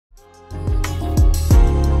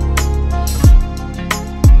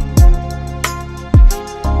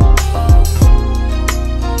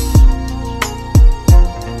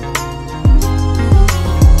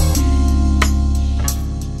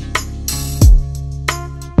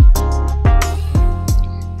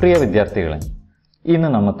പ്രിയ വിദ്യാർത്ഥികളെ, ഇന്ന്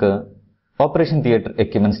നമുക്ക് ഓപ്പറേഷൻ തിയേറ്റർ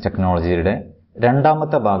എക്യുപ്മെന്റ്സ് ടെക്നോളജിയുടെ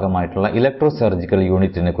രണ്ടാമത്തെ ഭാഗമായിട്ടുള്ള ഇലക്ട്രോ സർജിക്കൽ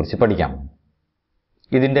യൂണിറ്റിനെ കുറിച്ച് പഠിക്കാം.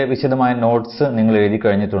 ഇതിന്റെ വിശദമായ നോട്ട്സ് നിങ്ങൾ എഴുതി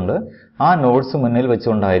കഴിഞ്ഞിട്ടുണ്ട്. ആ നോട്ട്സ് മുന്നിൽ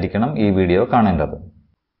വെച്ചുകൊണ്ടായിരിക്കണം ഈ വീഡിയോ കാണേണ്ടത്.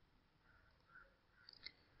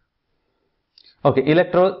 Okay,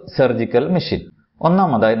 electro surgical machine.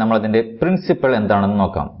 ഒന്നാമതായി നമ്മൾ അതിന്റെ പ്രിൻസിപ്പിൾ എന്താണെന്ന്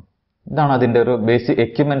നോക്കാം. ഇതാണ് അതിന്റെ ഒരു ബേസിക്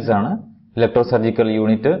എക്യുപ്മെന്റ്സ് ആണ്. ഇലക്ട്രോ സർജിക്കൽ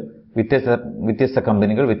യൂണിറ്റ് വ്യത്യസ്ത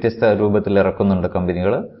കമ്പനികൾ വ്യത്യസ്ത രൂപത്തിൽ ഇറക്കുന്നുണ്ട്.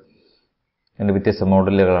 കമ്പനികൾ അതിന്റെ വ്യത്യസ്ത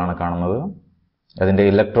മോഡലുകളാണ് കാണുന്നത്. അതിന്റെ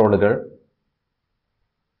ഇലക്ട്രോഡുകൾ,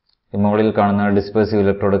 ഈ മോഡലിൽ കാണുന്ന ഡിസ്പേഴ്സീവ്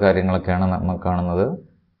ഇലക്ട്രോഡ് കാര്യങ്ങളൊക്കെയാണ് നമ്മൾ കാണുന്നത്.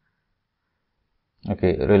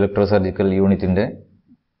 ഓക്കെ, ഒരു ഇലക്ട്രോ സർജിക്കൽ യൂണിറ്റിന്റെ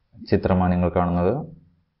ചിത്രമാണ് നിങ്ങൾ കാണുന്നത്.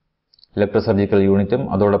 ഇലക്ട്രോ സർജിക്കൽ യൂണിറ്റും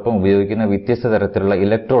അതോടൊപ്പം ഉപയോഗിക്കുന്ന വ്യത്യസ്ത തരത്തിലുള്ള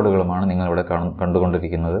ഇലക്ട്രോഡുകളുമാണ് നിങ്ങളിവിടെ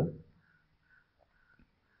കണ്ടുകൊണ്ടിരിക്കുന്നത്.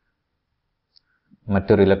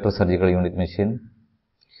 മറ്റൊരു electro surgical unit machine.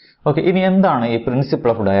 Okay, ഇനി എന്താണ് ഈ പ്രിൻസിപ്പിൾ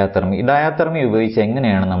ഓഫ് ഡയാതെർമി? ഈ ഡയാതെർമി ഉപയോഗിച്ച്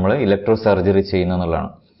എങ്ങനെയാണ് നമ്മൾ ഇലക്ട്രോ സർജറി ചെയ്യുന്നത്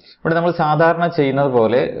എന്നുള്ളതാണ്. ഇവിടെ നമ്മൾ സാധാരണ ചെയ്യുന്നത്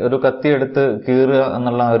പോലെ ഒരു കത്തിയെടുത്ത് കീറുക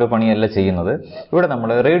എന്നുള്ള ഒരു പണിയല്ല ചെയ്യുന്നത്. ഇവിടെ നമ്മൾ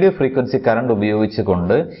റേഡിയോ ഫ്രീക്വൻസി കറണ്ട്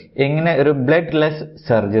ഉപയോഗിച്ചുകൊണ്ട് എങ്ങനെ ഒരു ബ്ലഡ് ലെസ്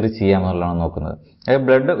സർജറി ചെയ്യാമെന്നുള്ളതാണ് നോക്കുന്നത്.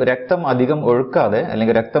 രക്തം അധികം ഒഴുക്കാതെ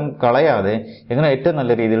അല്ലെങ്കിൽ രക്തം കളയാതെ എങ്ങനെ ഏറ്റവും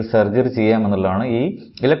നല്ല രീതിയിൽ സർജറി ചെയ്യാമെന്നുള്ളതാണ് ഈ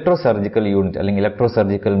ഇലക്ട്രോ സർജിക്കൽ യൂണിറ്റ് അല്ലെങ്കിൽ ഇലക്ട്രോ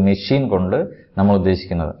സർജിക്കൽ മെഷീൻ കൊണ്ട് നമ്മൾ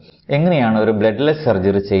ഉദ്ദേശിക്കുന്നത്. എങ്ങനെയാണ് ഒരു ബ്ലഡ് ലെസ്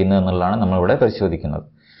സർജറി ചെയ്യുന്നത് എന്നുള്ളതാണ് നമ്മളിവിടെ പരിശോധിക്കുന്നത്.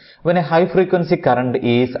 When a high frequency current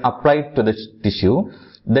is applied to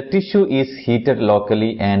the tissue is heated locally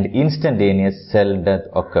and instantaneous cell death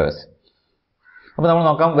occurs. അപ്പോൾ നമ്മൾ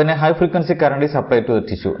നോക്കാം, when a high frequency current is applied to the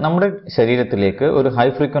tissue, നമ്മുടെ ശരീരത്തിലേക്ക് ഒരു ഹൈ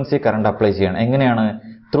ഫ്രീക്വൻസി കറണ്ട് അപ്ലൈ ചെയ്യണം. എങ്ങനെയാണ്?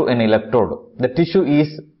 Through an electrode. The tissue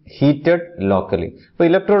is heated locally. അപ്പോൾ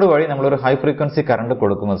electrode വഴി നമ്മൾ ഒരു ഹൈ ഫ്രീക്വൻസി കറണ്ട്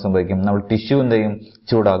കൊടുക്കുമ്പോൾ സംഭവിക്കും, നമ്മൾ tissue എന്തെയും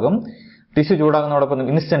ചൂടാകും. Tissue ചൂടാകുന്നതോടൊപ്പം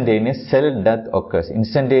instantaneous cell death occurs.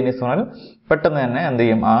 Instantaneous പറഞ്ഞാൽ പെട്ടെന്ന് തന്നെ എന്ത്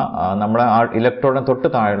ചെയ്യും, നമ്മുടെ ആ ഇലക്ട്രോഡിന് തൊട്ട്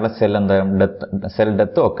താഴെയുള്ള cell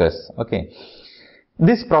death occurs. Okay,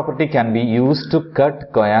 this property can be use to cut,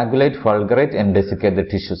 coagulate, ഫൾഗറേറ്റ് and desiccate the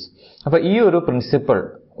tissues. അപ്പൊ ഈ ഒരു പ്രിൻസിപ്പിൾ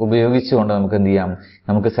ഉപയോഗിച്ചുകൊണ്ട് നമുക്ക് എന്ത് ചെയ്യാം,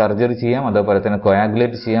 നമുക്ക് സർജറി ചെയ്യാം, അതുപോലെ തന്നെ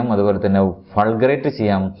കൊയാഗുലേറ്റ് ചെയ്യാം, അതുപോലെ തന്നെ ഫൾഗറേറ്റ്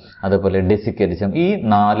ചെയ്യാം, അതുപോലെ ഡെസിക്കേറ്റ് ചെയ്യാം. ഈ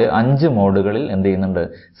 4-5 മോഡുകളിൽ എന്ത് ചെയ്യുന്നുണ്ട്,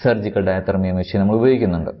 സർജിക്കൽ ഡയാതെർമി മെഷീൻ നമ്മൾ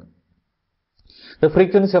ഉപയോഗിക്കുന്നുണ്ട്. The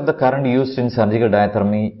frequency of the current used in surgical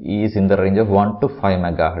diathermy is in the range of 1 to 5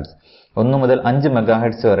 MHz. 1 മുതൽ 5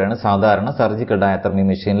 MHz വരെയാണ് സാധാരണ സർജിക്കൽ ഡയാതെർമി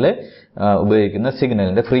മെഷീനിൽ ഉപയോഗിക്കുന്ന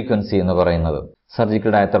സിഗ്നലിന്റെ ഫ്രീക്വൻസി എന്ന് പറയുന്നത്.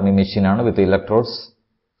 സർജിക്കൽ ഡയാതെർമി മെഷീനാണ് വിത്ത് ഇലക്ട്രോഡ്സ്.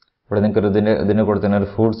 ഇവിടെ നിങ്ങൾക്ക് ഇതിന് കൊടുത്തുന്ന ഒരു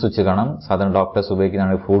ഫുഡ് സ്വിച്ച് കാണാം. സാധാരണ ഡോക്ടേഴ്സ്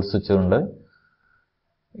ഉപയോഗിക്കുന്ന ഫുഡ് സ്വിച്ച് ഉണ്ട്.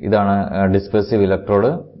 ഇതാണ് ഡിസ്പേഴ്സീവ്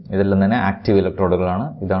ഇലക്ട്രോഡ്. ഇതെല്ലാം തന്നെ ആക്റ്റീവ് ഇലക്ട്രോഡുകളാണ്.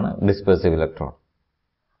 ഇതാണ് ഡിസ്പേഴ്സീവ് ഇലക്ട്രോഡ്.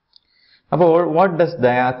 അപ്പോൾ what does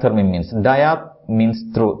diathermy means? Dia means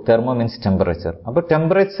through, thermo means temperature. അപ്പോൾ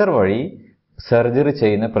ടെമ്പറേച്ചർ വഴി സർജറി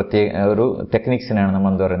ചെയ്യുന്ന പ്രത്യേക ഒരു ടെക്നിക്സിനാണ് നമ്മൾ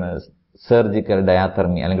എന്താ പറയുന്നത്, സർജിക്കൽ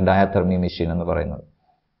ഡയാതെർമി അല്ലെങ്കിൽ ഡയാതെർമി മെഷീൻ എന്ന് പറയുന്നത്.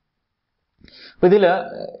 അപ്പൊ ഇതിൽ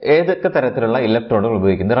ഏതൊക്കെ തരത്തിലുള്ള ഇലക്ട്രോഡുകൾ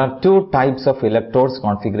ഉപയോഗിക്കും? There are 2 types of electrodes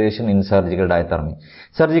configuration in surgical diathermy.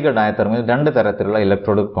 Surgical ഡയാതെർമിയിൽ 2 തരത്തിലുള്ള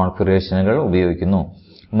ഇലക്ട്രോഡ് കോൺഫിഗറേഷനുകൾ ഉപയോഗിക്കുന്നു.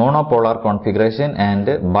 മോണോപോളാർ കോൺഫിഗറേഷൻ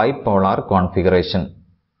ആൻഡ് ബൈപോളാർ കോൺഫിഗറേഷൻ.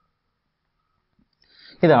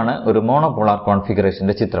 ഇതാണ് ഒരു മോണോപോളാർ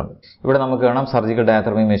കോൺഫിഗറേഷന്റെ ചിത്രം. ഇവിടെ നമുക്ക് കാണാം, സർജിക്കൽ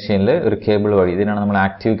ഡയാതെർമി മെഷീനിൽ ഒരു കേബിൾ വഴി, ഇതിനാണ് നമ്മൾ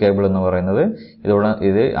ആക്റ്റീവ് കേബിൾ എന്ന് പറയുന്നത്.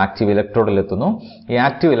 ഇത് ആക്റ്റീവ് ഇലക്ട്രോഡിൽ എത്തുന്നു. ഈ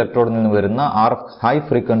ആക്റ്റീവ് ഇലക്ട്രോഡിൽ നിന്ന് വരുന്ന ഹൈ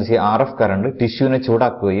ഫ്രീക്വൻസി RF കറണ്ട് ടിഷ്യൂവിനെ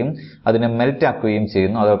ചൂടാക്കുകയും അതിനെ മെൽറ്റ് ആക്കുകയും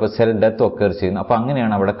ചെയ്യുന്നു. അതോടൊപ്പം സെൽ ഡെത്ത് ഒക്കർ ചെയ്യുന്നു. അപ്പൊ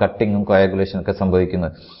അങ്ങനെയാണ് അവിടെ കട്ടിങ്ങും കൊയാഗുലേഷനും ഒക്കെ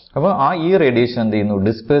സംഭവിക്കുന്നത്. അപ്പോൾ ഈ റേഡിയേഷൻ എന്ത് ചെയ്യുന്നു,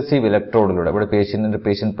 ഡിസ്പേഴ്സീവ് ഇലക്ട്രോഡിലൂടെ, ഇവിടെ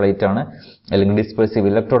പേഷ്യന്റ് പ്ലേറ്റ് ആണ് അല്ലെങ്കിൽ ഡിസ്പേഴ്സീവ്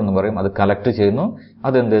ഇലക്ട്രോഡ് എന്ന് പറയും, അത് കളക്ട് ചെയ്യുന്നു.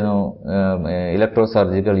 അതെന്ത് ചെയ്യുന്നു, ഇലക്ട്രോ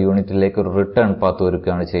സർജിക്കൽ യൂണിറ്റിലേക്ക് ഒരു റിട്ടേൺ പാത്ത്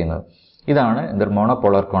ഒരുക്കുകയാണ് ചെയ്യുന്നത്. ഇതാണ്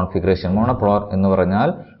മോണോപോളാർ കോൺഫിഗറേഷൻ. മോണോപോളാർ എന്ന്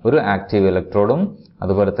പറഞ്ഞാൽ ഒരു ആക്റ്റീവ് ഇലക്ട്രോഡും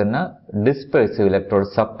അതുപോലെ തന്നെ ഡിസ്പേഴ്സീവ്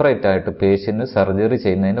ഇലക്ട്രോഡ് സെപ്പറേറ്റ് ആയിട്ട് പേഷ്യന്റ് സർജറി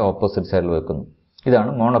ചെയ്യുന്നതിന്റെ ഓപ്പോസിറ്റ് സൈഡിൽ വെക്കുന്നു.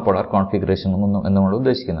 ഇതാണ് മോണോപോളാർ കോൺഫിഗറേഷൻ എന്ന് നമ്മൾ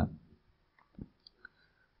ഉദ്ദേശിക്കുന്നത്.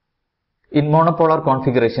 In monopolar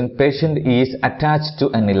configuration, patient is attached to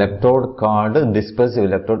an electrode called dispersive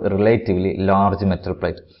electrode, relatively large metal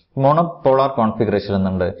plate. Monopolar configuration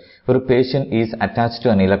എന്നുണ്ട്, ഒരു patient is attached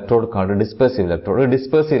to an electrode called dispersive electrode. ഒരു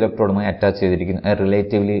ഡിസ്പേഴ്സീവ് ഇലക്ട്രോഡുമായി അറ്റാച്ച് ചെയ്തിരിക്കുന്ന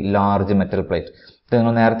റിലേറ്റീവ്ലി ലാർജ് മെറ്റൽ പ്ലേറ്റ്.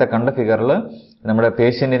 നിങ്ങൾ നേരത്തെ കണ്ട ഫിഗറിൽ നമ്മുടെ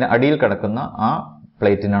പേഷ്യന്റിന് അടിയിൽ കിടക്കുന്ന ആ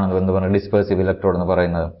പ്ലേറ്റിനാണ് എന്ത് പറയുന്നത്, ഡിസ്പേഴ്സീവ് ഇലക്ട്രോഡ് എന്ന്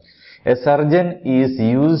പറയുന്നത്. A surgeon is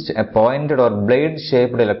used a pointed or blade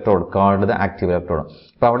shaped electrode called the active electrode.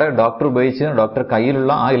 അപ്പോൾ അവിടെ ഡോക്ടർ ഉപയോഗിച്ച് ഡോക്ടർ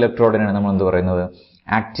കയ്യിലുള്ള ആ ഇലക്ട്രോഡിനാണ് നമ്മൾ എന്ത് പറയുന്നത്,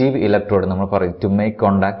 ആക്റ്റീവ് ഇലക്ട്രോഡ് നമ്മൾ പറയും, to make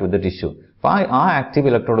contact with the tissue. അപ്പോൾ ആ ആക്റ്റീവ്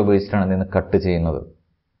ഇലക്ട്രോഡ് ഉപയോഗിച്ചിട്ടാണ് ഇതിന് കട്ട് ചെയ്യുന്നത്.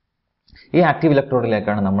 ഈ ആക്റ്റീവ്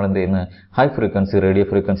ഇലക്ട്രോഡിലേക്കാണ് നമ്മൾ എന്ത് ചെയ്യുന്നത്, high frequency radio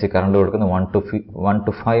frequency current കൊടുക്കുന്നത് 1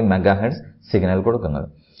 to 5 MHz സിഗ്നൽ കൊടുക്കുന്നത്.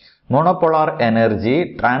 മോണോപോളാർ energy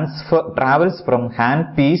travels from hand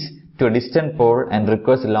piece to a distant pole and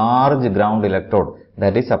requires large ground electrode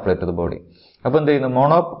that is applied to the body. അപ്പോൾ എന്ത് ചെയ്യുന്നു,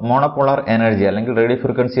 മോണോപോളാർ എനർജി അല്ലെങ്കിൽ റേഡിയോ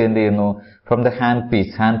ഫ്രീക്വൻസി എന്ത് ചെയ്യുന്നു, from the hand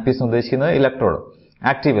piece ഉദ്ദേശിക്കുന്നത് electrode,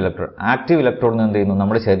 active electrode എന്ത് ചെയ്യുന്നു,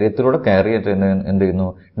 നമ്മുടെ ശരീരത്തിലൂടെ കയറി എന്ത് ചെയ്യുന്നു,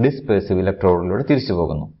 ഡിസ്പേഴ്സീവ് ഇലക്ട്രോഡിലൂടെ തിരിച്ചു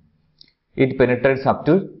പോകുന്നു. It penetrates up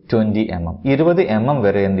to 20 mm. 20 mm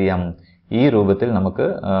വരെ എന്ത് ചെയ്യാം, ഈ രൂപത്തിൽ നമുക്ക്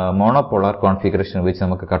മോണോപോളാർ കോൺഫിഗറേഷൻ ഉപയോഗിച്ച്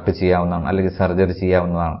നമുക്ക് കട്ട് ചെയ്യാവുന്നതാണ് അല്ലെങ്കിൽ സർജറി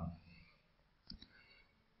ചെയ്യാവുന്നതാണ്.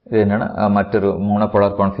 ഇത് തന്നെയാണ് മറ്റൊരു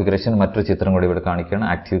മോണോപോളാർ കോൺഫിഗറേഷൻ. മറ്റൊരു ചിത്രം കൂടി ഇവിടെ കാണിക്കുകയാണ്.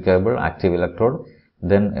 Active cable, active electrode,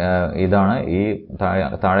 then ഇതാണ് ഈ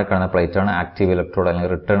താഴെ കാണുന്ന പ്ലേറ്റ് ആണ് ആക്റ്റീവ് ഇലക്ട്രോഡ്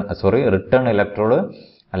അല്ലെങ്കിൽ റിട്ടേൺ ഇലക്ട്രോഡ്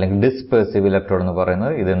അല്ലെങ്കിൽ ഡിസ്പേഴ്സീവ് ഇലക്ട്രോഡ് എന്ന്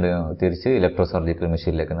പറയുന്നത്. ഇതെന്ത് തിരിച്ച് ഇലക്ട്രോ സർജിക്കൽ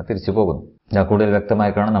മെഷീനിലേക്ക് തിരിച്ചു പോകുന്നു. കൂടുതൽ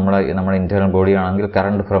വ്യക്തമായി കാണാം, നമ്മുടെ ഇന്റേണൽ ബോഡി ആണെങ്കിൽ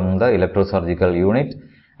current from the electro surgical unit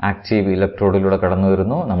active ഇലക്ട്രോഡിലൂടെ കടന്നു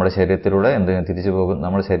വരുന്നു, നമ്മുടെ ശരീരത്തിലൂടെ തിരിച്ചു പോകുന്നു,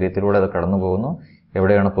 നമ്മുടെ ശരീരത്തിലൂടെ അത് കടന്നു പോകുന്നു.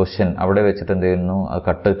 എവിടെയാണ് പൊസിഷൻ അവിടെ വെച്ചിട്ട് എന്ത് ചെയ്യുന്നു,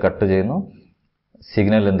 കട്ട് ചെയ്യുന്നു.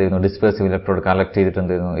 സിഗ്നൽ എന്ത് ചെയ്യുന്നു, ഡിസ്പേഴ്സീവ് ഇലക്ട്രോഡ് കളക്ട് ചെയ്തിട്ട്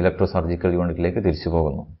എന്ത് ചെയ്യുന്നു, ഇലക്ട്രോ സർജിക്കൽ യൂണിറ്റിലേക്ക് തിരിച്ചു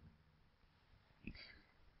പോകുന്നു.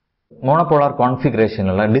 മോണോപോളാർ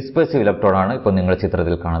കോൺഫിഗറേഷനിലുള്ള ഡിസ്പേഴ്സീവ് ഇലക്ട്രോഡാണ് ഇപ്പോൾ നിങ്ങൾ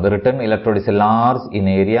ചിത്രത്തിൽ കാണുന്നത്. Return electrode is A large in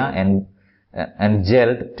area and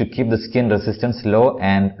ജെൽഡ് to keep the skin resistance law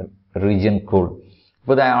and region cool.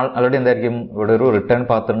 ഇപ്പോൾ ഇത് ആൾറെഡി എന്തായിരിക്കും, ഇവിടെ ഒരു റിട്ടേൺ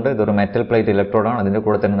പാത്ത് ഉണ്ട്, ഇതൊരു മെറ്റൽ പ്ലേറ്റ് ഇലക്ട്രോഡാണ്. അതിന്റെ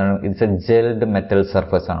കൂടെ തന്നെ ഇറ്റ്സ് എ ജെൽഡ് മെറ്റൽ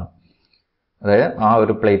സർഫസ് ആണ്. അതായത് ആ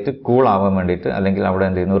ഒരു പ്ലേറ്റ് കൂൾ ആവാൻ വേണ്ടിയിട്ട് അല്ലെങ്കിൽ അവിടെ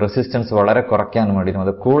എന്ത് ചെയ്യുന്നു, റെസിസ്റ്റൻസ് വളരെ കുറയ്ക്കാൻ വേണ്ടിയിട്ടും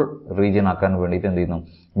അത് കൂൾ റീജിയൻ ആക്കാൻ വേണ്ടിയിട്ട് എന്ത് ചെയ്യുന്നു,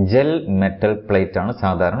 ജെൽ മെറ്റൽ പ്ലേറ്റ് ആണ്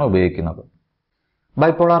സാധാരണ ഉപയോഗിക്കുന്നത്.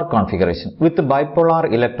 Bipolar configuration. With bipolar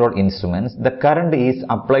electrode instruments, the current is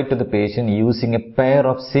applied to the patient using a pair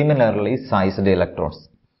of similarly sized electrodes.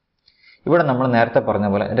 ഇവിടെ നമ്മൾ നേരത്തെ പറഞ്ഞ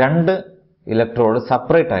പോലെ രണ്ട് ഇലക്ട്രോഡ്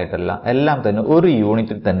സെപ്പറേറ്റ് ആയിട്ടല്ല, എല്ലാം തന്നെ ഒരു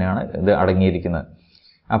യൂണിറ്റിൽ തന്നെയാണ് ഇത് അടങ്ങിയിരിക്കുന്നത്.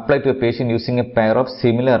 Apply to A patient using A pair of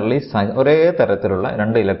similarly size, ഒരേ തരത്തിലുള്ള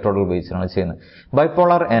രണ്ട് ഇലക്ട്രോഡുകൾ ഉപയോഗിച്ചാണ് ചെയ്യുന്നത്.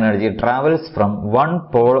 Bipolar energy travels from one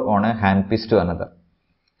Paul on A hand piece to another.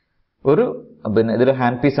 ഇതൊരു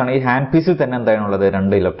ഹാൻഡ് പീസ് ആണ്. ഈ ഹാൻഡ് പീസിൽ തന്നെ എന്താണുള്ളത്,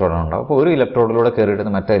 രണ്ട് ഇലക്ട്രോഡാണ് ഉണ്ടാവും. അപ്പോൾ ഒരു ഇലക്ട്രോഡിലൂടെ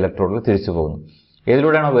കയറിയിട്ട് മറ്റേ ഇലക്ട്രോഡിൽ തിരിച്ചു പോകുന്നു.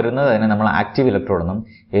 ഏതിലൂടെയാണോ വരുന്നത് അതിനെ നമ്മൾ ആക്റ്റീവ് ഇലക്ട്രോഡ് എന്നും,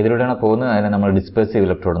 ഏതിലൂടെയാണോ പോകുന്നത് അതിനെ നമ്മൾ ഡിസ്പേഴ്സീവ്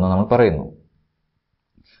ഇലക്ട്രോഡ് എന്നും നമ്മൾ പറയുന്നു.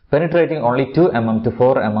 Penetrating only 2 mm to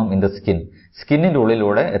 4 mm in the skin. സ്കിന്നിന്റെ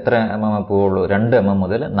ഉള്ളിലൂടെ എത്ര mm പോവുള്ളൂ, 2 mm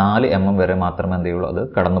മുതൽ 4 mm വരെ മാത്രമേ എന്ത് ചെയ്യുള്ളൂ, അത്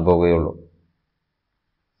കടന്നു പോവുകയുള്ളൂ.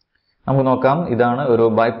 നമുക്ക് നോക്കാം, ഇതാണ് ഒരു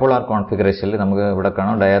ബൈപോളാർ കോൺഫിഗറേഷനിൽ നമുക്ക് ഇവിടെ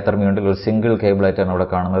കാണാം. ഡയാതെർമി ഉണ്ട്, ഒരു സിംഗിൾ കേബിൾ ആയിട്ടാണ് ഇവിടെ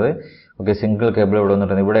കാണുന്നത്. ഓക്കെ, സിംഗിൾ കേബിൾ ഇവിടെ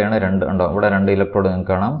വന്നിട്ടുണ്ട്. ഇവിടെയാണ് ഇവിടെ രണ്ട് ഇലക്ട്രോഡ്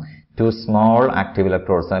നിങ്ങൾക്ക് കാണാം. 2 small ആക്റ്റീവ്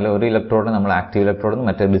ഇലക്ട്രോഡ്സ്. അതിൽ ഒരു ഇലക്ട്രോഡ് നമ്മൾ ആക്റ്റീവ് ഇലക്ട്രോഡ് എന്നും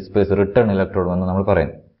മറ്റേ ഡിസ്പേഴ്സ് റിട്ടേൺ ഇലക്ട്രോഡ് എന്ന് നമ്മൾ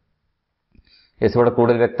പറയും. യെസ്, ഇവിടെ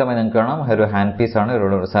കൂടുതൽ വ്യക്തമായി നിങ്ങൾക്ക് കാണാം. ഒരു ഹാൻഡ് പീസ് ആണ്,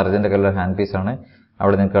 ഒരു സർജന്റെ കയ്യിലുള്ള ഹാൻഡ് പീസ് ആണ്.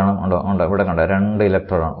 അവിടെ നിങ്ങൾക്ക് കാണാം, ഉണ്ടോ ഇവിടെ കണ്ടോ, രണ്ട്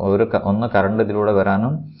ഇലക്ട്രോഡാണ്. ഒന്ന് കറണ്ട് ഇതിലൂടെ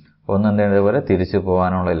വരാനും ഒന്ന് ഇതേപോലെ തിരിച്ചു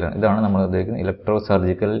പോകാനുള്ള. ഇതാണ് നമ്മൾ ഉദ്ദേശിക്കുന്നത് ഇലക്ട്രോ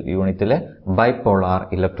സർജിക്കൽ യൂണിറ്റിലെ ബൈപോളാർ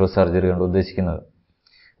ഇലക്ട്രോ സർജറി കൊണ്ട് ഉദ്ദേശിക്കുന്നത്.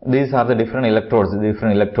 These are the different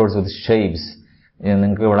electrodes with shapes.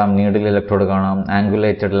 നിങ്ങൾക്ക് ഇവിടെ നീഡിൽ ഇലക്ട്രോഡ് കാണാം,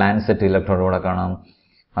 ആംഗുലേറ്റഡ് ലാൻസെറ്റ് ഇലക്ട്രോഡ് ഇവിടെ കാണാം,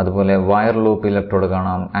 അതുപോലെ വയർ ലൂപ്പ് ഇലക്ട്രോഡ്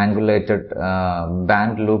കാണാം, ആംഗുലേറ്റഡ്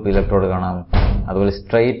ബാൻഡ് ലൂപ്പ് ഇലക്ട്രോഡ് കാണാം, അതുപോലെ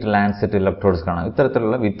സ്ട്രെയിറ്റ് ലാൻസെറ്റ് ഇലക്ട്രോഡ്സ് കാണാം.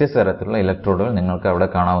 ഇത്തരത്തിലുള്ള വ്യത്യസ്ത തരത്തിലുള്ള ഇലക്ട്രോഡുകൾ നിങ്ങൾക്ക് അവിടെ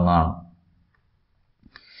കാണാവുന്നതാണ്.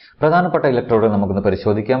 പ്രധാനപ്പെട്ട ഇലക്ട്രോഡുകൾ നമുക്കൊന്ന്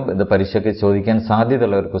പരിശോധിക്കാം. ഇത് പരീക്ഷയ്ക്ക് ചോദിക്കാൻ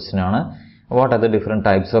സാധ്യതയുള്ള ഒരു ക്വസ്റ്റ്യൻ ആണ്. What are the different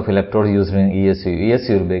types of electrode used in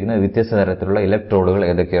ESU ഉപയോഗിക്കുന്ന വ്യത്യസ്ത തരത്തിലുള്ള ഇലക്ട്രോഡുകൾ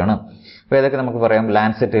ഏതൊക്കെയാണ്? അപ്പോൾ ഏതൊക്കെ നമുക്ക് പറയാം.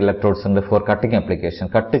 ലാൻസെറ്റ് ഇലക്ട്രോഡ്സ് ഉണ്ട് ഫോർ കട്ടിംഗ് ആപ്ലിക്കേഷൻ,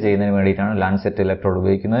 കട്ട് ചെയ്യുന്നതിന് വേണ്ടിയിട്ടാണ് ലാൻസെറ്റ് ഇലക്ട്രോഡ്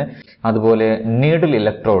ഉപയോഗിക്കുന്നത്. അതുപോലെ needle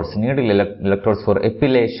electrodes four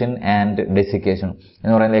എപ്പിലേഷൻ and desiccation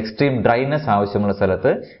എന്ന് പറയുന്നത് എക്സ്ട്രീം ഡ്രൈനെസ് ആവശ്യമുള്ള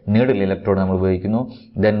സ്ഥലത്ത് നീഡിൽ ഇലക്ട്രോഡ് നമ്മൾ ഉപയോഗിക്കുന്നു.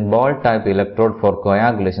 Then ball type electrode four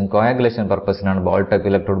coagulation പർപ്പസിനാണ് ball type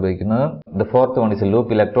electrode ഉപയോഗിക്കുന്നത്. The fourth one is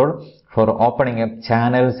loop electrode for opening up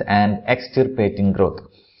channels and എക്സ്റ്റിർപേറ്റിംഗ് growth.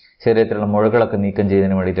 ശരീരത്തിലുള്ള മുഴകളൊക്കെ നീക്കം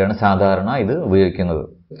ചെയ്യുന്നതിന് വേണ്ടിയിട്ടാണ് സാധാരണ ഇത് ഉപയോഗിക്കുന്നത്.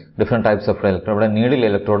 Different types of electrode. ഇവിടെ നീഡിൽ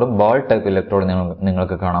ഇലക്ട്രോഡും ബോൾ ടൈപ്പ് ഇലക്ട്രോഡും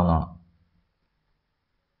നിങ്ങൾക്ക് കാണാവുന്നതാണ്.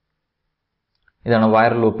 ഇതാണ്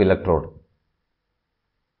വയർ ലൂപ്പ് ഇലക്ട്രോഡ്.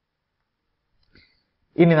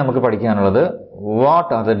 ഇനി നമുക്ക് പഠിക്കാനുള്ളത്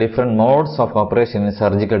what are the different modes of operation in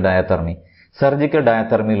surgical diathermy. Surgical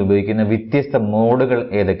ഡയാതെർമിയിൽ ഉപയോഗിക്കുന്ന വ്യത്യസ്ത മോഡുകൾ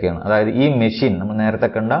ഏതൊക്കെയാണ്? അതായത് ഈ മെഷീൻ നമ്മൾ നേരത്തെ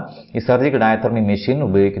കണ്ട ഈ സർജിക്കൽ ഡയാതെർമി മെഷീൻ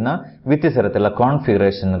ഉപയോഗിക്കുന്ന വ്യത്യസ്ത തരത്തിലുള്ള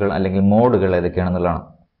കോൺഫിഗറേഷനുകൾ അല്ലെങ്കിൽ മോഡുകൾ ഏതൊക്കെയാണെന്നുള്ളതാണ്.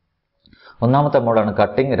 ഒന്നാമത്തെ മോഡാണ്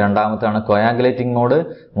cutting, രണ്ടാമത്താണ് coagulating mode,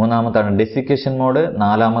 മൂന്നാമത്താണ് desiccation mode,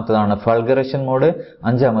 നാലാമത്തതാണ് ഫൾഗറേഷൻ mode,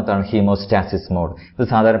 അഞ്ചാമത്താണ് haemostasis mode. ഇത്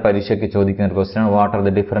സാധാരണ പരീക്ഷയ്ക്ക് ചോദിക്കുന്ന ഒരു ക്വസ്റ്റ്യൻ ആണ്. What are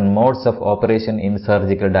the different modes of operation in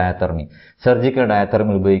surgical diathermy? Surgical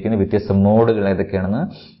ഡയാതെർമിൽ ഉപയോഗിക്കുന്ന വ്യത്യസ്ത മോഡുകൾ ഏതൊക്കെയാണെന്ന്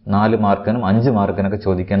 4 മാർക്കിനും 5 മാർക്കിനൊക്കെ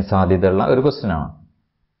ചോദിക്കാൻ സാധ്യതയുള്ള ഒരു ക്വസ്റ്റ്യൻ ആണ്.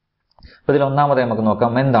 അപ്പോൾ ഇതിൽ ഒന്നാമതായി നമുക്ക്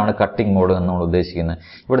നോക്കാം എന്താണ് കട്ടിംഗ് മോഡ് എന്ന് നമ്മൾ ഉദ്ദേശിക്കുന്നത്.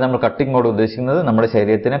 ഇവിടെ നമ്മൾ കട്ടിംഗ് മോഡ് ഉദ്ദേശിക്കുന്നത് നമ്മുടെ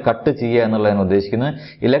ശരീരത്തിനെ കട്ട് ചെയ്യുക എന്നുള്ളതാണ് ഉദ്ദേശിക്കുന്നത്.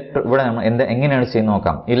 ഇവിടെ നമ്മൾ എങ്ങനെയാണ് ചെയ്യുന്നത്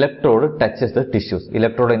നോക്കാം. Electrode touches the tissues.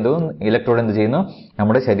 Electrode എന്ത് ചെയ്യുന്നു?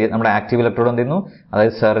 നമ്മുടെ ആക്റ്റീവ് ഇലക്ട്രോഡ് എന്ത് ചെയ്യുന്നു?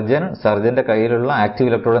 അതായത് സർജന്റെ കയ്യിലുള്ള ആക്റ്റീവ്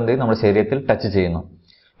ഇലക്ട്രോഡ് എന്ത് ചെയ്യുന്നു? നമ്മുടെ ശരീരത്തിൽ ടച്ച് ചെയ്യുന്നു.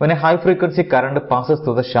 പിന്നെ high frequency current passes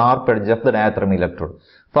through the sharp edge of the diathermy electrode.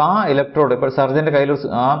 അപ്പോൾ ആ ഇലക്ട്രോഡ് ഇപ്പോൾ സർജന്റെ കയ്യിൽ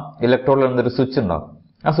ആ ഇലക്ട്രോഡിൽ എന്തൊരു സ്വിച്ച് ഉണ്ടാവും.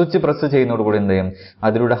 ആ സ്വിച്ച് പ്രസ് ചെയ്യുന്നതോടുകൂടി എന്ത് ചെയ്യും?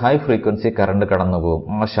 അതിലൂടെ ഹൈ ഫ്രീക്വൻസി കറണ്ട് കടന്നു പോകും.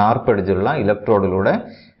 ആ ഷാർപ്പ് എഡ്ജുള്ള ഇലക്ട്രോഡിലൂടെ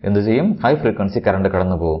എന്ത് ചെയ്യും? ഹൈ ഫ്രീക്വൻസി കറണ്ട്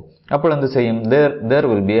കടന്നു പോകും. അപ്പോൾ എന്ത് ചെയ്യും? there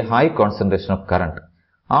will be a high concentration of current.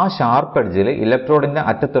 ആ ഷാർപ്പ് എഡ്ജിൽ ഇലക്ട്രോഡിന്റെ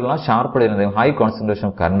അറ്റത്തുള്ള ഷാർപ്പ് എഡ്ജിൽ എന്ത് ചെയ്യും? ഹൈ കോൺസെൻട്രേഷൻ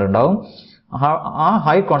ഓഫ് കറണ്ട് ഉണ്ടാവും. ആ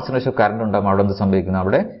ഹൈ കോൺസെൻട്രേഷൻ ഓഫ് കറണ്ട് ഉണ്ടാകുമ്പോൾ അവിടെ എന്ത് സംഭവിക്കുന്നു?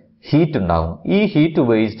 അവിടെ ഹീറ്റ് ഉണ്ടാവും. ഈ ഹീറ്റ്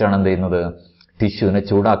ഉപയോഗിച്ചിട്ടാണ് എന്ത് ചെയ്യുന്നത്? ടിഷ്യൂവിനെ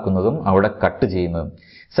ചൂടാക്കുന്നതും അവിടെ കട്ട് ചെയ്യുന്നതും.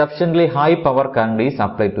 സഫിഷ്യന്റ്ലി high power current is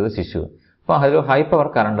applied to the tissue. അപ്പോൾ അതൊരു ഹൈ പവർ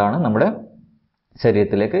കറണ്ടാണ് നമ്മുടെ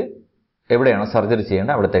ശരീരത്തിലേക്ക് എവിടെയാണോ സർജറി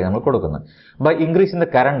ചെയ്യേണ്ടത് അവിടത്തേക്ക് നമ്മൾ കൊടുക്കുന്നത്. By increasing the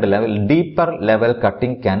current level deeper level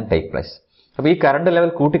cutting can take place. അപ്പോൾ ഈ കറണ്ട്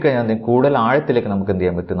ലെവൽ കൂട്ടിക്കഴിഞ്ഞാൽ കൂടുതൽ ആഴത്തിലേക്ക് നമുക്ക് എന്ത്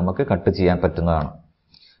ചെയ്യാൻ പറ്റും? നമുക്ക് കട്ട് ചെയ്യാൻ പറ്റുന്നതാണ്.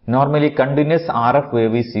 Normally continuous RF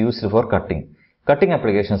wave is used for cutting. Cutting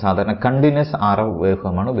application സാധാരണ കണ്ടിന്യൂസ് RF വേവ്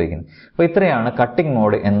ഫോം ആണ് ഉപയോഗിക്കുന്നത്. അപ്പോൾ ഇത്രയാണ് കട്ടിംഗ്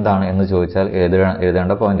മോഡ് എന്താണ് എന്ന് ചോദിച്ചാൽ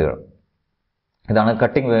എഴുതേണ്ട പോയിന്റുകൾ. ഇതാണ്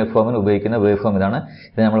കട്ടിംഗ് വേവ് ഫോമിന് ഉപയോഗിക്കുന്ന വേവ് ഫോം.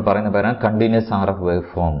 ഇത് നമ്മൾ പറയുന്ന പേരാണ് കണ്ടിന്യൂസ് RF വേവ്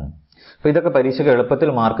ഫോം. അപ്പോൾ ഇതൊക്കെ പരീക്ഷയ്ക്ക് എളുപ്പത്തിൽ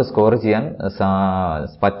മാർക്ക് സ്കോർ ചെയ്യാൻ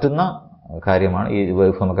പറ്റുന്ന കാര്യമാണ് ഈ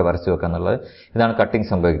വേവ് ഫോം ഒക്കെ വരച്ചു വെക്കുക എന്നുള്ളത്. ഇതാണ് കട്ടിംഗ്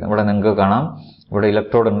സംഭവിക്കുന്നത്. ഇവിടെ നിങ്ങൾക്ക് കാണാം, ഇവിടെ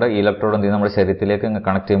ഇലക്ട്രോഡ് ഉണ്ട്. ഈ ഇലക്ട്രോഡ് എന്ത് ചെയ്യും? നമ്മുടെ ശരീരത്തിലേക്ക്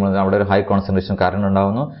കണക്ട് ചെയ്യുമ്പോൾ അവിടെ ഒരു ഹൈ കോൺസെൻട്രേഷൻ കറണ്ട്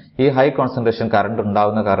ഉണ്ടാവുന്നു. ഈ ഹൈ കോൺസെൻട്രേഷൻ കറണ്ട്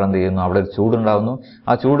ഉണ്ടാവുന്ന കാരണം എന്ത് ചെയ്യുന്നു? അവിടെ ഒരു ചൂടുണ്ടാവുന്നു.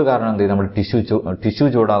 ആ ചൂട് കാരണം എന്ത് ചെയ്യും? നമ്മുടെ ടിഷ്യൂ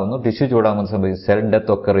ചൂടാവുന്നു. ടിഷ്യൂ ചൂടാകുമ്പോൾ സംഭവിക്കും സെൽ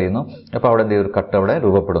ഡെത്ത് ഒക്കെ ചെയ്യുന്നു. അപ്പോൾ അവിടെ എന്ത് ചെയ്യും? ഒരു കട്ട് അവിടെ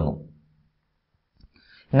രൂപപ്പെടുന്നു.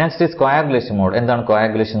 Next is coagulation mode. എന്താണ്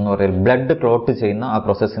കൊയാഗുലേഷൻ എന്ന് പറയുന്നത്? ബ്ലഡ് ക്ലോട്ട് ചെയ്യുന്ന ആ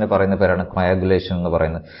പ്രോസസ്സിനെ പറയുന്ന പേരാണ് കൊയാഗുലേഷൻ എന്ന്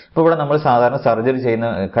പറയുന്നത്. ഇപ്പോൾ ഇവിടെ നമ്മൾ സാധാരണ സർജറി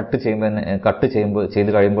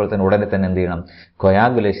ചെയ്ത് കഴിയുമ്പോൾ തന്നെ ഉടനെ തന്നെ എന്ത് ചെയ്യണം?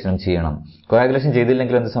 കൊയാഗുലേഷനും ചെയ്യണം. കൊയാഗുലേഷൻ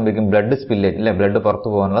ചെയ്തില്ലെങ്കിൽ എന്ത് സംഭവിക്കും? ബ്ലഡ് സ്പില്ലേജ് ഇല്ല, ബ്ലഡ് പുറത്തു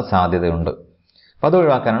പോകാനുള്ള സാധ്യതയുണ്ട്. അപ്പോൾ അത്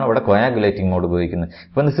ഒഴിവാക്കാനാണ് ഇവിടെ കൊയാഗുലേറ്റിംഗ് മോഡ് ഉപയോഗിക്കുന്നത്.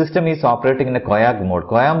 ഇപ്പോൾ the system is operating in A കൊയാഗ് mode.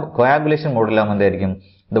 Coagulation മോഡിലാകുമ്പോൾ എന്തായിരിക്കും?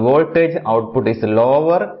 The voltage output is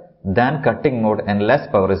lower than cutting mode and less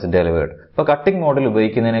power is delivered. അപ്പോൾ കട്ടിംഗ് മോഡിൽ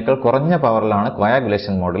ഉപയോഗിക്കുന്നതിനേക്കാൾ കുറഞ്ഞ പവറിലാണ്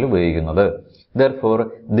കൊയാഗുലേഷൻ മോഡിൽ ഉപയോഗിക്കുന്നത്. Therefore,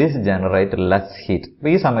 this generate less heat. അപ്പോൾ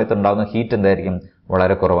ഈ സമയത്ത് ഉണ്ടാകുന്ന ഹീറ്റ് എന്തായിരിക്കും?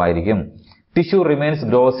 വളരെ കുറവായിരിക്കും. Tissue remains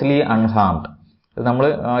ഗ്രോസ്ലി അൺഹാംഡ്. നമ്മൾ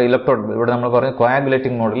ഇലക്ട്രോഡ് ഇവിടെ നമ്മൾ പറഞ്ഞ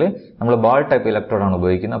കൊയാഗുലേറ്റിംഗ് മോഡിൽ നമ്മൾ ബാൾ ടൈപ്പ് ഇലക്ട്രോഡാണ്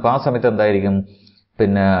ഉപയോഗിക്കുന്നത്. അപ്പോൾ ആ സമയത്ത് എന്തായിരിക്കും?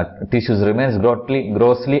 പിന്നെ ടിഷ്യൂസ് റിമെയിൻസ്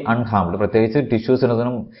ഗ്രോസ്ലി അൺഹാംഡ്. പ്രത്യേകിച്ച്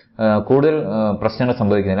ടിഷ്യൂസിനൊന്നും കൂടുതൽ പ്രശ്നങ്ങൾ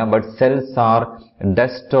സംഭവിക്കുന്നില്ല. But cells are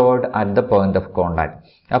ഡെസ്ട്രോയ്ഡ് at the point of contact.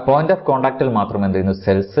 ആ പോയിന്റ് ഓഫ് കോണ്ടാക്റ്റിൽ മാത്രം എന്ത് ചെയ്യുന്നു?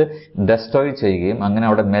 സെൽസ് ഡെസ്ട്രോയ് ചെയ്യുകയും അങ്ങനെ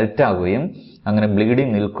അവിടെ മെൽറ്റ് ആവുകയും അങ്ങനെ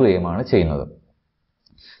ബ്ലീഡിങ് നിൽക്കുകയുമാണ് ചെയ്യുന്നത്.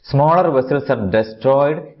 Smaller vessels R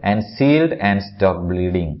ഡെസ്ട്രോയ്ഡ് and sealed and stop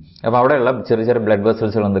bleeding. അപ്പോൾ അവിടെയുള്ള ചെറിയ ചെറിയ ബ്ലഡ്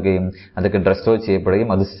വെസൽസുകൾ എന്തൊക്കെയും അതൊക്കെ ഡെസ്ട്രോയ് ചെയ്യപ്പെടുകയും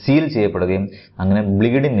അത് സീൽ ചെയ്യപ്പെടുകയും അങ്ങനെ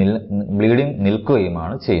ബ്ലീഡിങ്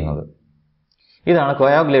നിൽക്കുകയുമാണ് ചെയ്യുന്നത്. ഇതാണ്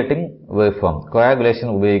കൊയാഗുലേറ്റിംഗ് വേവ് ഫോം. കൊയാഗുലേഷൻ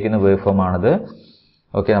ഉപയോഗിക്കുന്ന വേവ് ഫോം ആണിത്.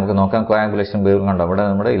 ഓക്കെ, നമുക്ക് നോക്കാം. കൊയാഗുലേഷൻ വേവ് കണ്ടോ? ഇവിടെ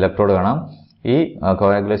നമ്മുടെ ഇലക്ട്രോഡ് കാണാം. ഈ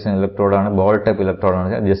കൊയാഗുലേഷൻ ഇലക്ട്രോഡാണ്, ബോൾ ടൈപ്പ് ഇലക്ട്രോഡാണ്.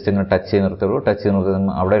 ജസ്റ്റ് ഇങ്ങനെ ടച്ച് ചെയ്ത്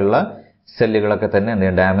നിർത്തുമ്പോൾ അവിടെയുള്ള സെല്ലുകളൊക്കെ തന്നെ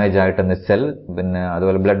എന്തെങ്കിലും ഡാമേജ് ആയിട്ട് സെൽ പിന്നെ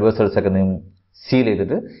അതുപോലെ ബ്ലഡ് വെസൽസ് ഒക്കെ സീൽ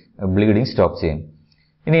ചെയ്തിട്ട് ബ്ലീഡിങ് സ്റ്റോപ്പ് ചെയ്യും.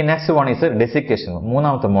 ഇനി നെക്സ്റ്റ് വൺ ഈസ് ഡെസിക്കേഷൻ.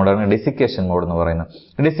 മൂന്നാമത്തെ മോഡാണ് ഡെസിക്കേഷൻ മോഡ് എന്ന് പറയുന്നത്.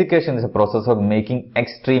 Desiccation is A process of making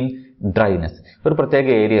extreme dryness. ഒരു പ്രത്യേക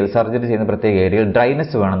ഏരിയയിൽ സർജറി ചെയ്യുന്ന പ്രത്യേക ഏരിയയിൽ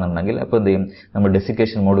ഡ്രൈനെസ് വേണമെന്നുണ്ടെങ്കിൽ അപ്പോൾ എന്ത് ചെയ്യും? നമ്മൾ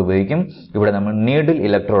ഡെസിക്കേഷൻ മോഡ് ഉപയോഗിക്കും. ഇവിടെ നമ്മൾ നീഡിൽ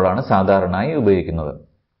ഇലക്ട്രോഡാണ് സാധാരണയായി ഉപയോഗിക്കുന്നത്.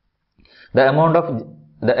 The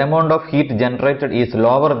amount of heat generated is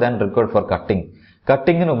lower than required for cutting.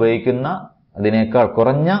 കട്ടിങ്ങിന് ഉപയോഗിക്കുന്ന അതിനേക്കാൾ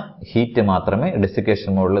കുറഞ്ഞ ഹീറ്റ് മാത്രമേ ഡെസിക്കേഷൻ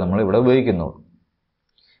മോഡിൽ നമ്മൾ ഇവിടെ ഉപയോഗിക്കുന്നുള്ളൂ.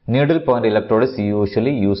 Needle point electrode is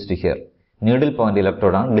usually used here. Needle point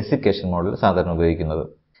ഇലക്ട്രോഡാണ് desiccation മോഡിൽ സാധാരണ ഉപയോഗിക്കുന്നത്.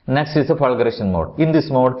 Next is a fulguration mode. In this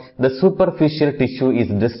mode, the superficial tissue is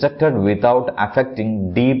destructed without affecting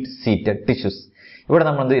deep-seated tissues. ഇവിടെ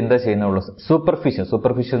നമ്മൾ എന്താ ചെയ്യുന്നുള്ളൂ? സൂപ്പർഫിഷ്യൽ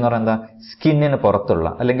എന്ന് പറയുന്നത് എന്താ? സ്കിന്നിന് പുറത്തുള്ള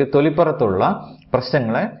അല്ലെങ്കിൽ തൊലിപ്പുറത്തുള്ള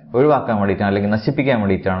പ്രശ്നങ്ങളെ ഒഴിവാക്കാൻ വേണ്ടിയിട്ടാണ് അല്ലെങ്കിൽ നശിപ്പിക്കാൻ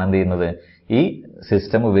വേണ്ടിയിട്ടാണ് എന്ത് ചെയ്യുന്നത്? ഈ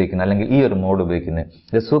സിസ്റ്റം ഉപയോഗിക്കുന്നത് അല്ലെങ്കിൽ ഈ ഒരു മോഡ് ഉപയോഗിക്കുന്നത്.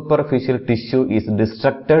 The superficial tissue is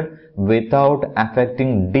distracted without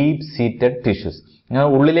affecting deep seated tissues.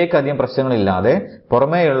 ഉള്ളിലേക്ക് അധികം പ്രശ്നങ്ങളില്ലാതെ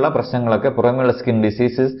പുറമേയുള്ള പ്രശ്നങ്ങളൊക്കെ, പുറമേയുള്ള സ്കിൻ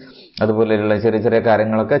ഡിസീസസ് അതുപോലെയുള്ള ചെറിയ ചെറിയ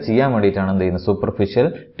കാര്യങ്ങളൊക്കെ ചെയ്യാൻ വേണ്ടിയിട്ടാണ് എന്ത് ചെയ്യുന്നത്, സൂപ്പർഫിഷ്യൽ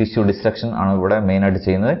ടിഷ്യൂ ഡിസ്ട്രക്ഷൻ ആണ് ഇവിടെ മെയിൻ ആയിട്ട്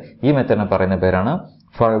ചെയ്യുന്നത്. ഈ മെത്തേഡിനെ പറയുന്ന പേരാണ്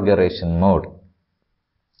ഫൾഗറേഷൻ mode.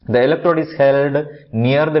 The electrode is held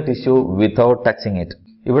near the tissue without touching it.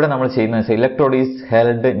 ഇവിടെ നമ്മൾ ചെയ്യുന്നത് electrode is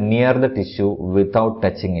held near the tissue without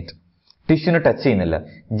touching it. ടിഷ്യൂനെ touch ചെയ്യുന്നില്ല,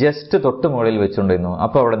 ജസ്റ്റ് തൊട്ട് മുകളിൽ വെച്ചുകൊണ്ടിരുന്നു.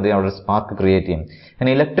 അപ്പോൾ അവിടെ സ്പാർക്ക് ക്രിയേറ്റ് ചെയ്യും. An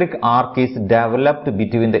electric arc is developed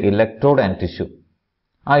between the electrode and tissue.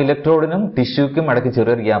 ആ ഇലക്ട്രോഡിനും ടിഷ്യൂക്കും ഇടയ്ക്ക്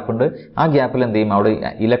ചെറിയൊരു ഗ്യാപ്പ് ഉണ്ട്. ആ ഗ്യാപ്പിൽ എന്ത് ചെയ്യും, അവിടെ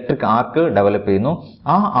ഇലക്ട്രിക് ആർക്ക് ഡെവലപ്പ് ചെയ്യുന്നു.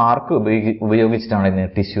 ആ ആർക്ക് ഉപയോഗിച്ചിട്ടാണ് ഇതിനെ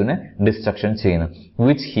ടിഷ്യൂനെ ഡിസ്ട്രക്ഷൻ ചെയ്യുന്നത്.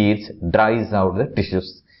 Which heats ഡ്രൈസ് out the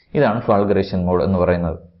tissues. ഇതാണ് ഫൾഗറേഷൻ മോഡ് എന്ന്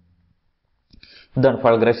പറയുന്നത്. ഇതാണ്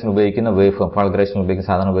ഫൾഗറേഷൻ ഉപയോഗിക്കുന്ന വേവ് ഫോം. ഫൾഗറേഷൻ ഉപയോഗിക്കുന്ന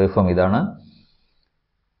സാധാരണ വേവ് ഫോം ഇതാണ്.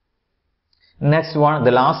 Next one,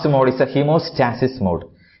 the last mode is A haemostasis mode.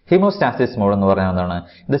 Haemostasis mode എന്ന് പറയുന്നത് എന്താണ്?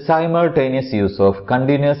 The simultaneous use of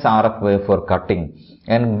continuous RF wave for cutting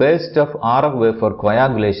and burst of RF wave four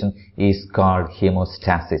coagulation is called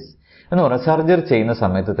haemostasis എന്ന് പറയുന്നത്. Surgery ചെയ്യുന്ന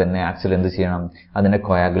സമയത്ത് തന്നെ actually എന്ത് ചെയ്യണം, അതിന്റെ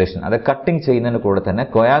കൊയാഗുലേഷൻ, അത് കട്ടിംഗ് ചെയ്യുന്നതിന് കൂടെ തന്നെ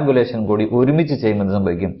കൊയാഗുലേഷൻ കൂടി ഒരുമിച്ച് ചെയ്യുമ്പോൾ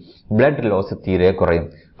സംഭവിക്കും, ബ്ലഡ് ലോസ് തീരെ കുറയും.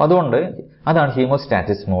 അതുകൊണ്ട് അതാണ്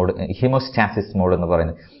ഹീമോസ്റ്റാസിസ് മോഡ് എന്ന്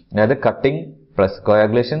പറയുന്നത്. അതായത് cutting plus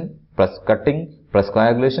coagulation plus cutting plus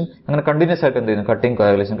coagulation, അങ്ങനെ കണ്ടിന്യൂസ് ആയിട്ട് എന്ത് ചെയ്യുന്നു, കട്ടിംഗ്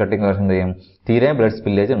കൊയാഗുലേഷൻ എന്ത് ചെയ്യും, തീരെ ബ്ലഡ്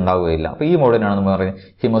സ്പില്ലേജ് ഉണ്ടാവുകയില്ല. അപ്പോൾ ഈ മോഡിനാണ് നമ്മൾ പറയുന്നത്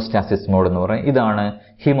ഹീമോസ്റ്റാസിസ് മോഡ് എന്ന് പറയുന്നത്. ഇതാണ്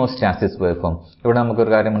ഹീമോസ്റ്റാസിസ് വേവ് ഫോം. ഇവിടെ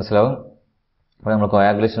നമുക്കൊരു കാര്യം മനസ്സിലാവും, ഇവിടെ നമ്മൾ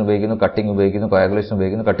കൊയാഗുലേഷൻ ഉപയോഗിക്കുന്നു, കട്ടിംഗ് ഉപയോഗിക്കുന്നു, കൊയാഗുലേഷൻ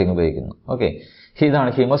ഉപയോഗിക്കുന്നു, കട്ടിംഗ് ഉപയോഗിക്കുന്നു. ഓക്കെ,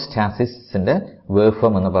 ഇതാണ് ഹീമോസ്റ്റാസിസിന്റെ വേവ്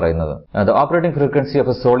ഫോം എന്ന് പറയുന്നത്. The operating frequency of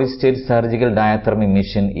a solid state surgical diathermy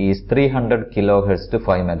machine is 300 kHz to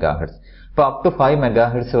 5 MHz. അപ്പോൾ അപ് ടു 5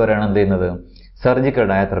 MHz വരെയാണ് എന്ത് ചെയ്യുന്നത്, സർജിക്കൽ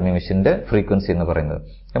ഡയതെർമി മെഷീന്റെ ഫ്രീക്വൻസി എന്ന് പറയുന്നത്.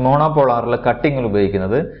 മോണോപോളാറിലെ കട്ടിങ്ങിൽ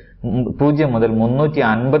ഉപയോഗിക്കുന്നത് 0 മുതൽ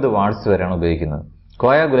 350 വാട്ട്സ് വരെയാണ് ഉപയോഗിക്കുന്നത്.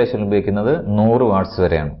 കൊയാഗുലേഷൻ ഉപയോഗിക്കുന്നത് 100 വാട്ട്സ്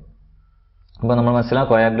വരെയാണ്. അപ്പോൾ നമ്മൾ മനസ്സിലാക്കാം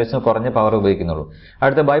കൊയാഗുലേഷൻ കുറഞ്ഞ പവർ ഉപയോഗിക്കുന്നുള്ളൂ.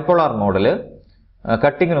 അടുത്ത ബൈപോളാർ മോഡല്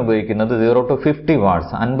കട്ടിങ്ങിന് ഉപയോഗിക്കുന്നത് 0 to 50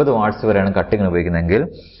 വാട്ട്സ്, 50 വാട്ട്സ് വരെയാണ് കട്ടിങ്ങിന് ഉപയോഗിക്കുന്നതെങ്കിൽ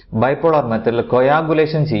ബൈപോളാർ മെത്തേഡിൽ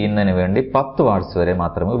കൊയാഗുലേഷൻ ചെയ്യുന്നതിന് വേണ്ടി 10 വാട്ട്സ് വരെ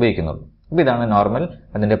മാത്രമേ ഉപയോഗിക്കുന്നുള്ളൂ. അപ്പോൾ ഇതാണ് നോർമൽ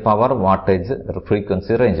അതിന്റെ power wattage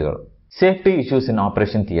frequency റേഞ്ചുകൾ. Safety issues in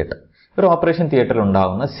operation theatre. ഒരു ഓപ്പറേഷൻ തിയേറ്ററിൽ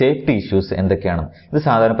ഉണ്ടാകുന്ന സേഫ്റ്റി ഇഷ്യൂസ് എന്തൊക്കെയാണ്? ഇത്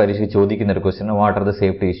സാധാരണ പരീക്ഷയ്ക്ക് ചോദിക്കുന്ന ഒരു question. What are the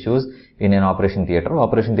safety issues in N operation theatre?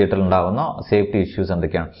 Operation തിയേറ്ററിൽ ഉണ്ടാകുന്ന സേഫ്റ്റി ഇഷ്യൂസ്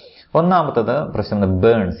എന്തൊക്കെയാണ്? ഒന്നാമത്തത് പ്രശ്നം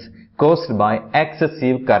burns caused by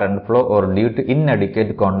excessive current flow or due to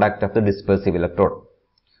inadequate contact of the dispersive electrode.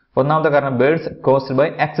 ഒന്നാമത്തെ കാരണം burns caused by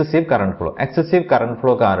excessive current flow. Excessive current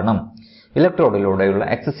flow കാരണം, ഇലക്ട്രോഡിലൂടെയുള്ള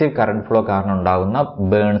excessive current flow കാരണം ഉണ്ടാകുന്ന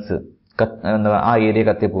ബേൺസ്, ആ ഏരിയ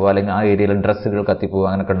കത്തിപ്പോവുക, അല്ലെങ്കിൽ ആ ഏരിയയിലെ ഡ്രസ്സുകൾ കത്തിപ്പോവുക,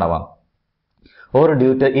 അങ്ങനെയൊക്കെ ഉണ്ടാവാം. Or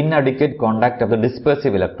due to inadequate contact of the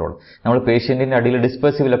dispersive electrode. നമ്മൾ പേഷ്യന്റിന്റെ അടിയിൽ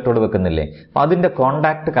ഡിസ്പെർസീവ് ഇലക്ട്രോഡ് വെക്കുന്നില്ലേ, അപ്പോൾ അതിന്റെ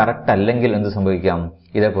കോണ്ടാക്ട് കറക്റ്റ് അല്ലെങ്കിൽ എന്ത് സംഭവിക്കാം,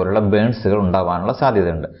 ഇതേപോലുള്ള ബേൺസുകൾ ഉണ്ടാവാനുള്ള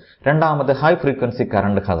സാധ്യതയുണ്ട്. രണ്ടാമത് high frequency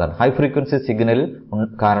current Hazard. High frequency signal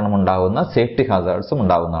കാരണം ഉണ്ടാകുന്ന സേഫ്റ്റി ഹസാർഡ്സും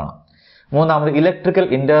ഉണ്ടാകുന്നതാണ്. മൂന്നാമത് ഇലക്ട്രിക്കൽ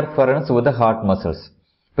ഇന്റർഫറൻസ് വിത്ത് ഹാർട്ട് മസിൽസ്.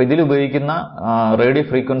 അപ്പോൾ ഇതിൽ ഉപയോഗിക്കുന്ന റേഡിയോ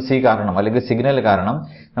ഫ്രീക്വൻസി കാരണം അല്ലെങ്കിൽ സിഗ്നൽ കാരണം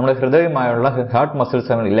നമ്മുടെ ഹൃദയമായുള്ള ഹാർട്ട് മസിൽസ്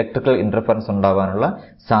തമ്മിൽ ഇലക്ട്രിക്കൽ ഇന്റർഫറൻസ് ഉണ്ടാകാനുള്ള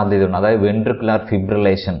സാധ്യതയുണ്ട്. അതായത് വെൻട്രിക്കുലർ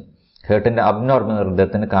ഫിബ്രിലേഷൻ, ഹേർട്ടിന്റെ അബ്നോർമൽ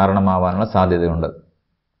ഹൃദയത്തിന് കാരണമാവാനുള്ള സാധ്യതയുണ്ട്.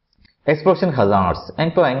 Explosion hazards.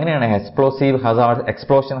 ഇപ്പോൾ എങ്ങനെയാണ്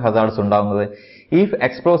എക്സ്പ്ലോഷൻ ഹസാർഡ്സ് ഉണ്ടാകുന്നത്? If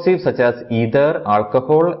explosive such as ether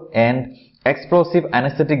alcohol and explosive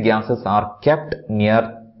anaesthetic gases R kept near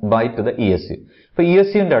by two the ESU. ഇപ്പോൾ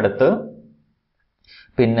ESUവിന്റെ അടുത്ത്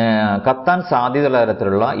പിന്നെ കത്താൻ സാധ്യതയുള്ള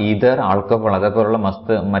തരത്തിലുള്ള ഈതർ ആൽക്കഹോൾ അതേപോലുള്ള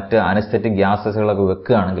മറ്റ് അനസ്തെറ്റിക് ഗ്യാസസുകളൊക്കെ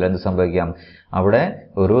വെക്കുകയാണെങ്കിൽ എന്ത് സംഭവിക്കാം, അവിടെ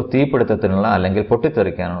ഒരു തീപിടുത്തത്തിനുള്ള അല്ലെങ്കിൽ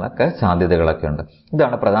പൊട്ടിത്തെറിക്കാനുള്ള ഒക്കെ സാധ്യതകളൊക്കെ ഉണ്ട്.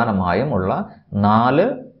 ഇതാണ് പ്രധാനമായും ഉള്ള 4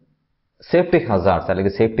 സേഫ്റ്റി ഹസാർഡ്സ്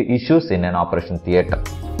അല്ലെങ്കിൽ safety issues in an operation theatre.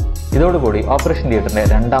 ഇതോടുകൂടി ഓപ്പറേഷൻ തിയേറ്ററിന്റെ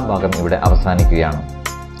രണ്ടാം ഭാഗം ഇവിടെ അവസാനിക്കുകയാണ്.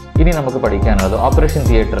 ഇനി നമുക്ക് പഠിക്കാനുള്ളത് ഓപ്പറേഷൻ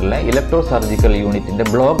തിയേറ്ററിലെ ഇലക്ട്രോ സർജിക്കൽ യൂണിറ്റിന്റെ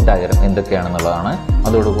ബ്ലോക്ക് ഡയഗ്രം എന്തൊക്കെയാണെന്നുള്ളതാണ്.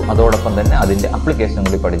 അതോടൊപ്പം തന്നെ അതിന്റെ ആപ്ലിക്കേഷൻ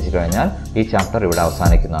കൂടി പഠിച്ചു കഴിഞ്ഞാൽ ഈ ചാപ്റ്റർ ഇവിടെ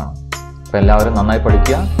അവസാനിക്കുന്നതാണ്. അപ്പോൾ എല്ലാവരും നന്നായി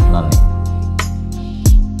പഠിക്കുക. നന്ദി.